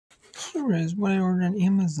here is what I ordered on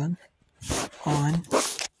Amazon on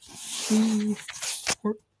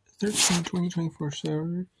 3/13/2024. So I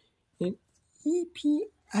ordered an EP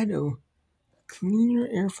Auto cleaner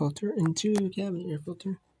air filter, interior cabinet air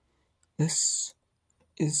filter. This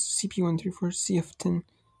is CP134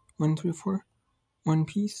 CF10134, one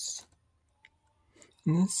piece.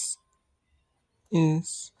 And this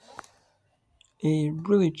is a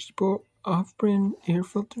really cheapo off-brand air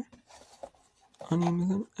filter on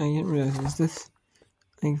Amazon. I didn't realize it was this,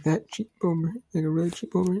 like that cheapo brand, like a really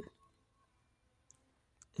cheapo brand.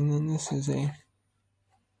 And then this is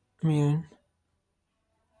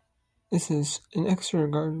this is an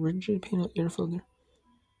Extra-Guard rigid panel air filter.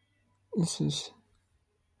 This is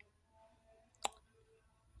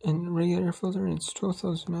a regular air filter, and it's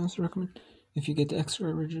 12,000 miles. I recommend if you get the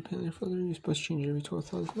Extra rigid panel air filter, you're supposed to change it every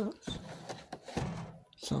 12,000 miles.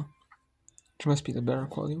 So, it must be the better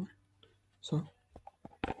quality one. So,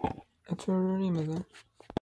 that's what I ordered on Amazon.